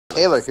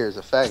Taylor here is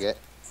a faggot.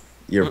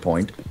 Your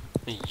point.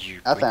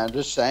 Nothing, I'm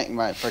just saying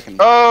my freaking.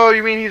 Oh,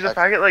 you mean he's a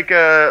faggot like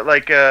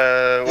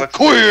what's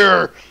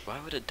queer? Why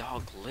would a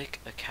dog lick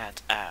a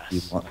cat's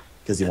ass?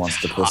 Because he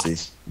wants the pussy.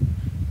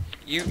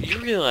 You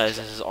realize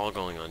this is all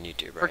going on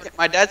YouTube, right?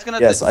 My dad's gonna.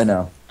 Yes, I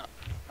know.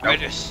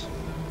 Damages.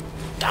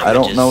 I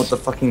don't know what to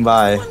fucking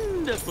buy.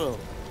 Wonderful.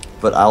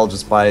 But I'll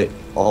just buy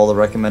all the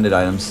recommended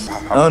items.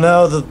 Oh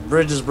no, the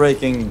bridge is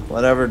breaking.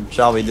 Whatever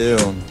shall we do?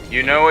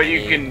 You know what?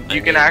 You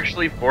can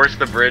actually force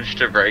the bridge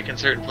to break in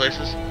certain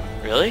places.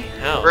 Really?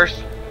 How?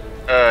 First,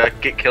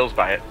 get kills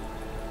by it.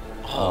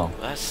 Oh,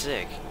 that's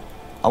sick.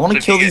 I want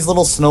to kill these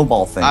little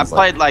snowball things. I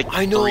played like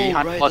I know,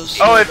 300 right, plus.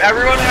 Oh, if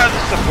everyone has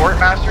support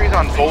masteries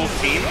on both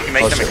teams, you can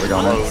make them shit, we're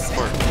going in.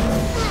 explode.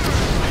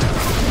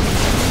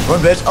 Run,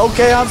 bitch.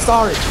 Okay, I'm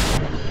sorry.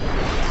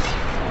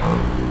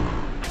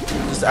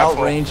 Just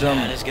outrange them.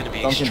 That is gonna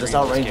be Duncan, just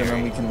outrange them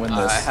and we can win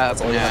this. I have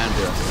That's all you have to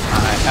do. I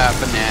have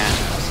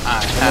bananas.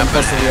 I have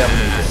That's what we have to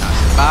do.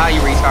 bananas. Bye,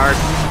 you retard.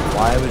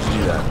 Why would you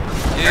do that?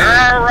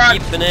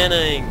 Dude, keep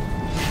bananaing.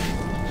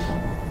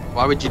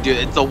 Why would you do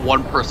it? It's the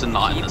one person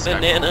not in Keep this guy.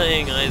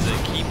 bananaing, Isaac.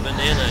 Keep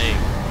bananaing.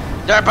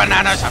 They're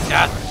bananas of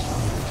death.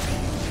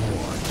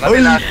 Let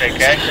me not take it.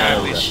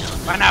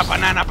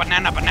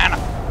 Banana.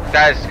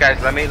 Guys,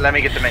 let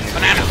me get the menu.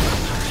 Banana.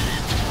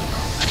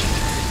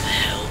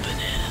 Hell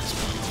bananas,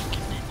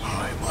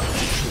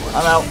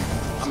 I'm out.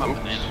 I'm a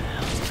banana.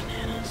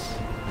 bananas.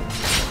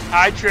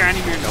 Hi,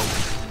 tranny, here. Nope.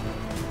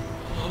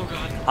 Oh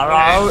god.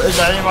 Hello? Is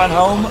anyone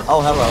home?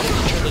 Oh, hello.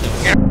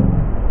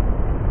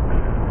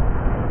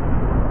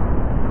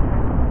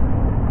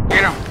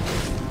 Get him.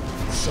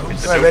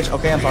 Sorry, bitch.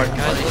 Okay, I'm sorry. Guys,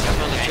 look, I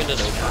found a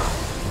Trinidad.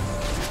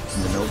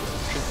 Nope.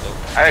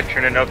 I had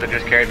Trinidad that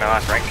just carried my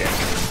last rank game.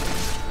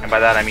 And by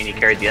that I mean he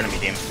carried the enemy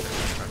team.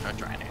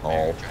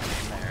 Oh.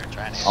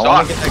 I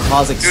want to get that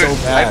Cossack so Dude,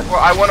 bad.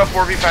 I won a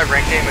 4v5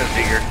 rank game as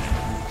Vigor.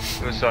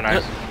 It was so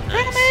nice.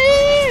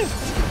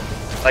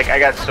 Like, I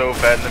got so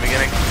fed in the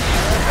beginning.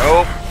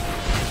 Nope.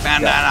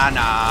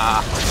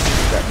 Banana.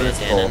 That bitch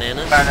full.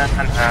 Bananas.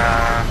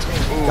 Banana.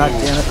 Ooh. God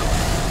damn it.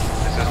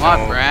 This is Come on,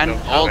 no- Bran. no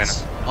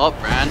Ults. Up,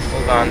 Bran.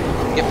 Hold on.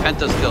 Get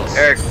Penta skills.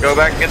 Eric, go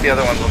back and get the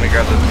other ones. Let me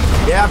grab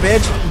this. Yeah,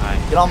 bitch.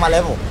 Get on my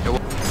level.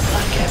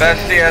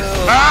 Best CS.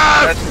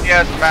 Best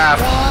CS map.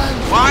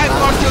 Why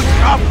won't you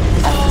jump?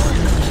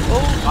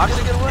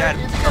 Actually, get away.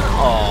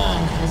 Oh.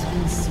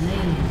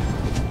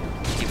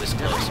 He was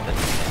close, but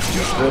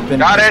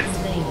Got it.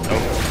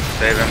 Nope.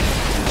 Save him.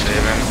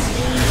 Save him.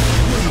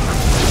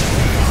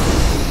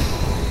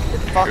 Get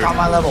the fuck on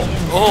my level.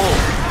 oh,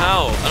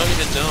 how? I don't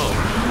even know.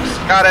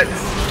 Got it.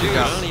 Dude, I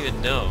don't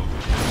even know.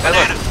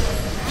 Banana.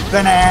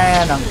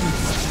 Banana.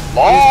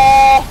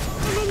 Oh.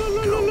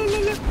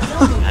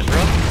 Hi,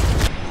 bro.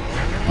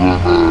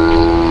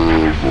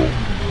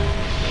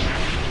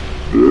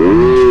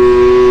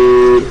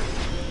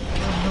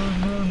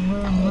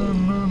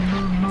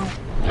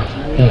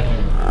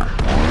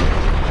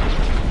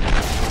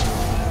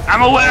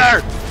 I'm a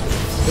winner.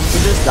 Can we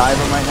just dive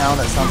him right now?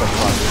 That sounds like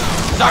fun.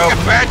 Suck it,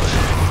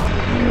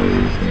 bitch.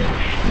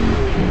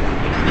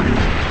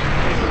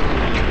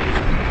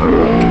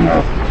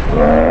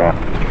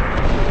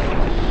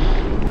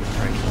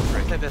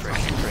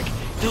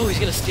 No, he's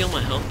gonna steal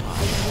my health pot.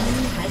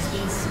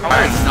 Come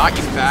on. Knock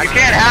you back. You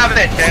can't have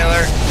it,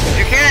 Taylor.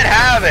 You can't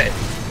have it.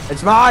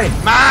 It's mine.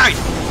 Mine.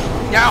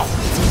 No.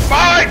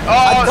 Fine.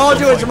 Oh, I told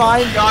you it's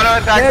mine.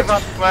 gotta attack Bitch. the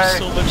up way. There's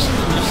so much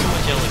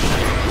yelling.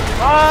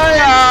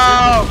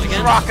 Fire!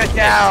 Again, Rock it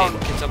down.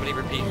 Can somebody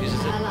repeat whose is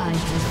it?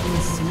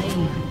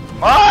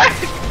 What?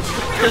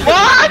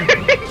 What?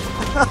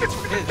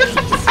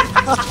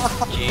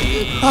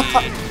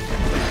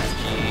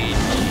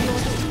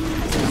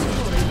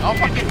 Oh,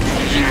 fucking.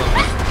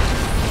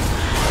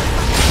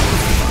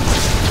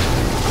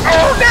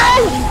 Oh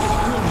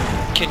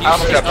no! Can you I'm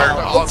say Shepard.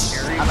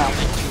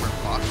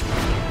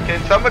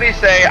 Can somebody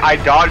say I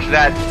dodged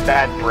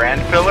that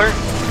brand filler?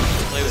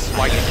 play with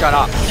Why you shut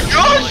up?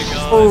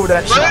 Yes! Oh,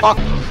 that shot. Fuck.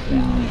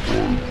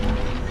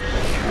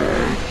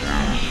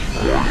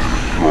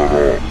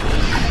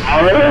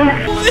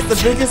 It's the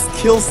biggest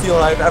kill steal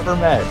I've ever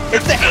met.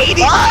 It's the 80s.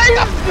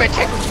 Stop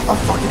bitching. Oh,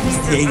 fucking piece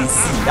of the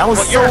 80C. That was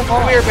Well, so you're a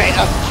fun. queer bait.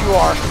 That's what you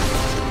are.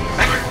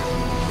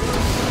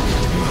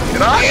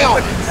 Can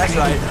I? That's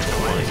right.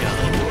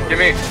 Give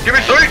me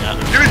three!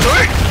 Give me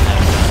three!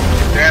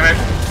 Damn it.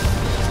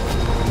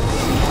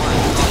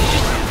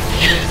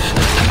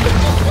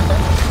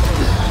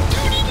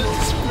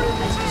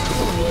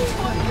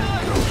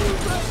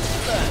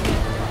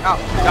 No,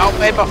 don't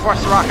wait before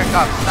Soraka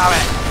comes. Stop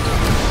it.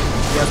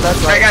 Yes, that's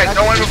Hey right. guys,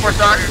 don't wait before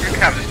Stalker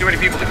comes. There's too many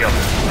people to kill.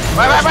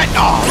 Wait.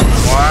 No.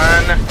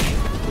 One.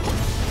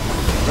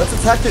 Let's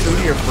attack the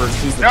Udyr first.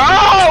 He's the No!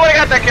 I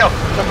got that kill!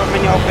 Jump up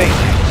in your face.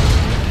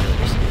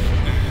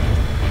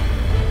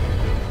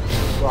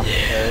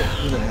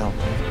 Who the hell?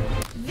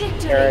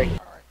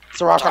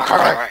 Soraka,